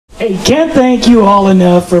Hey, can't thank you all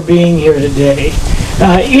enough for being here today.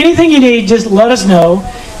 Anything you need, just let us know.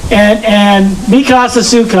 And Mikasa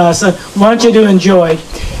Sukasa, want you to enjoy.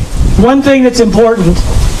 One thing that's important,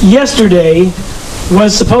 yesterday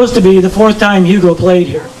was supposed to be the 4th time Hugo played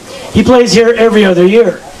here. He plays here every other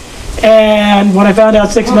year. And when I found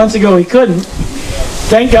out 6 months ago he couldn't,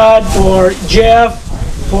 thank God for Jeff,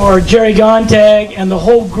 for Jerry Gontag, and the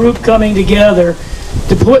whole group coming together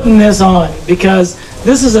to putting this on, because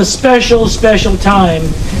this is a special, special time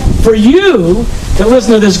for you to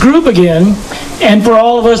listen to this group again, and for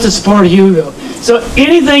all of us to support Hugo. So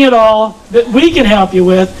anything at all that we can help you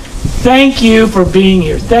with, thank you for being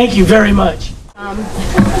here. Thank you very much.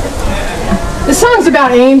 The song's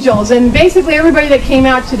about angels, and basically everybody that came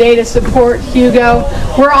out today to support Hugo,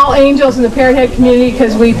 we're all angels in the Parrot Head community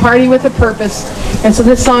because we party with a purpose. And so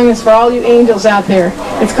this song is for all you angels out there.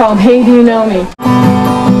 It's called Hey Do You Know Me?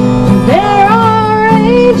 There are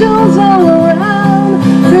angels all around,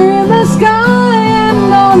 they're in the sky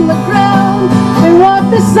and on the ground. They walk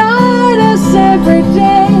beside us every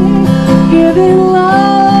day, giving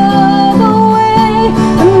love away.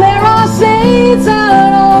 And there are saints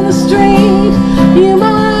out on the street, you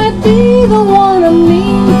might be the one to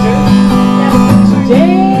meet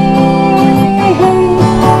today.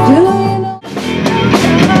 Do you know?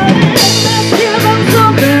 Let's give them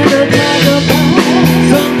something to talk about.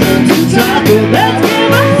 Something to talk about. Let's give them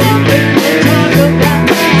something to talk about.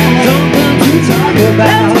 Something to talk about.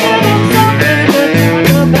 Let's give them something to talk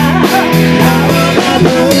about. How about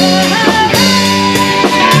love?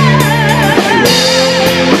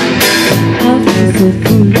 I've been so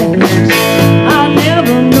foolish, I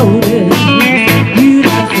never noticed you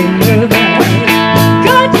got so nervous.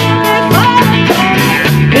 Could you live for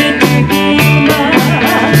it became mine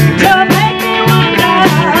to make me wonder?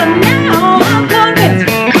 Now I'm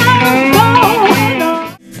convinced I'm going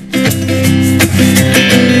on.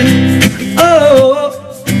 Oh,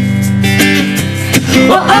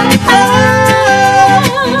 oh, oh,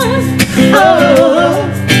 oh, oh.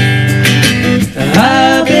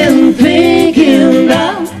 I've been thinking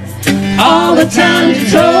about all the times you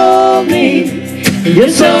told me you're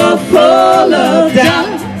so full of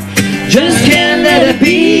doubt. Just can't let it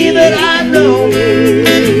be that I know.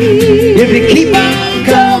 If you keep on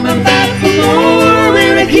coming back for more,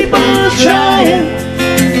 really keep on trying.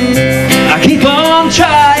 I keep on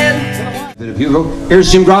trying. Hugo,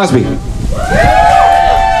 here's Jim Crosby.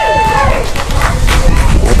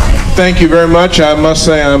 Thank you very much. I must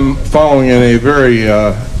say I'm following in a very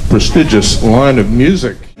prestigious line of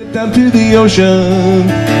music. Get down to the ocean,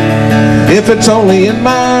 if it's only in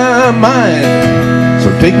my mind. So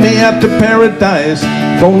take me out to paradise,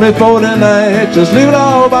 only for tonight, just leave it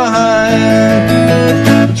all behind.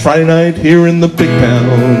 It's Friday night here in the big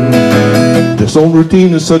town. This old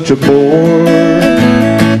routine is such a bore.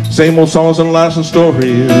 Same old songs and license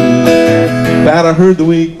stories that I heard the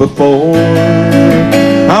week before.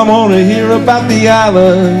 I want to hear about the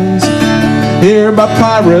islands, hear about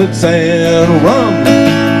pirates and rum.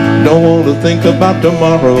 Don't want to think about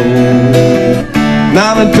tomorrow,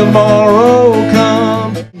 not until tomorrow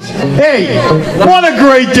comes. Hey, what a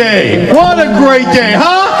great day! What a great day,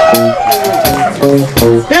 huh?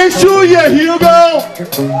 Here's to you, Hugo!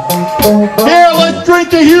 Here, let's drink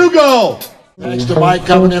to Hugo! Thanks to Mike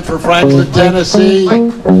coming in for Franklin, Tennessee.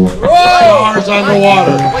 Cars on the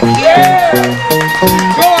water. Yeah!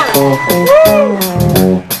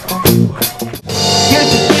 Can't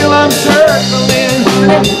you feel I'm circling?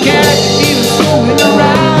 Can't you feel it going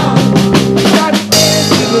around? Got to dance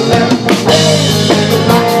to the left, dance to the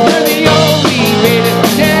right. You're the only way to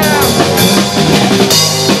town.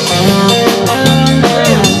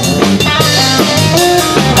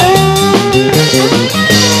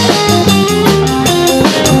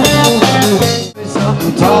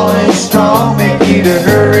 Something tall and strong, make it a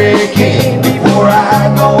hurricane before I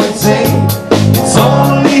go insane. It's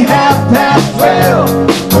only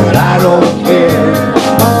 12:30, but I don't care.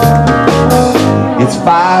 It's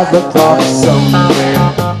 5 o'clock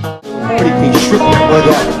somewhere. Pretty pink strip with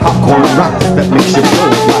that popcorn rice that makes you blow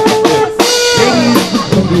like a ladies,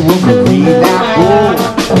 you will agree that roll.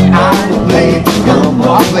 I will play for gum,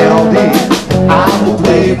 I'll play all day. I will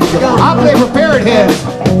play for gum, I'll play for Parrot Head.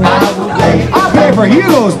 I'll play for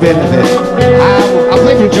Hugo's benefit. I'll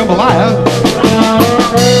play for Jambalaya.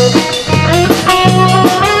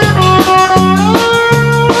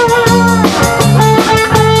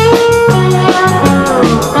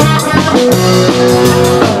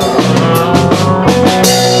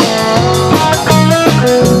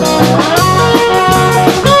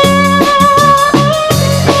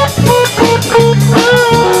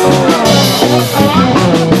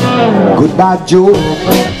 Goodbye, Joe,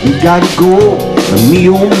 we gotta go. Me,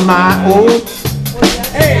 oh my, oh.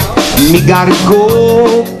 Me gotta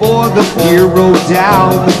go for the hero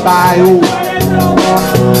down the bayou.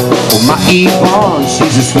 Oh, my Yvonne,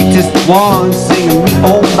 she's the sweetest one, singing me,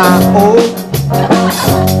 oh my, oh.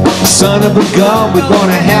 Son of a gun, we're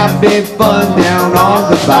gonna have big fun down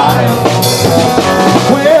on the bayou.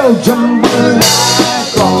 Well, jambalaya,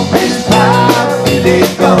 crawfish pie, filet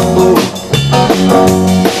gumbo.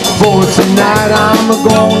 For tonight I'm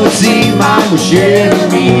gonna see my Michelle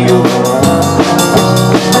meal.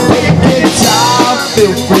 Big guitar,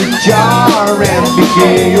 filthy jar, and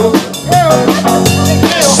Miguel.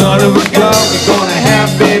 Son of a gun, we're gonna have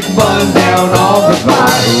big fun down on the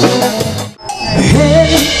bayou.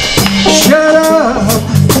 Hey, shut up,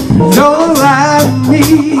 don't lie to me.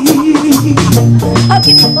 How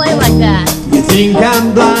can you play like that? You think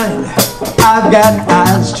I'm blind? I've got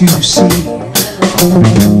eyes to see.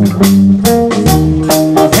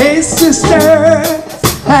 Hey sister,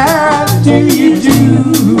 how do you do?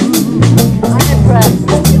 I'm impressed.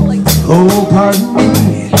 Oh, pardon me,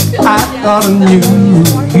 I thought I knew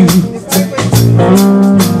you.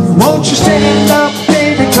 Won't you stand up,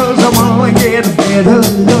 baby, 'cause I wanna get a better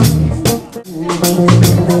look.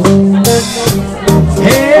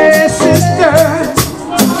 Hey sister,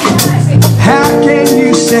 how can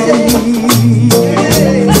you say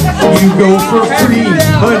you go for free,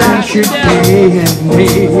 but I should pay and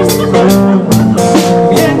pay?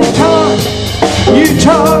 You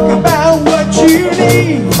talk about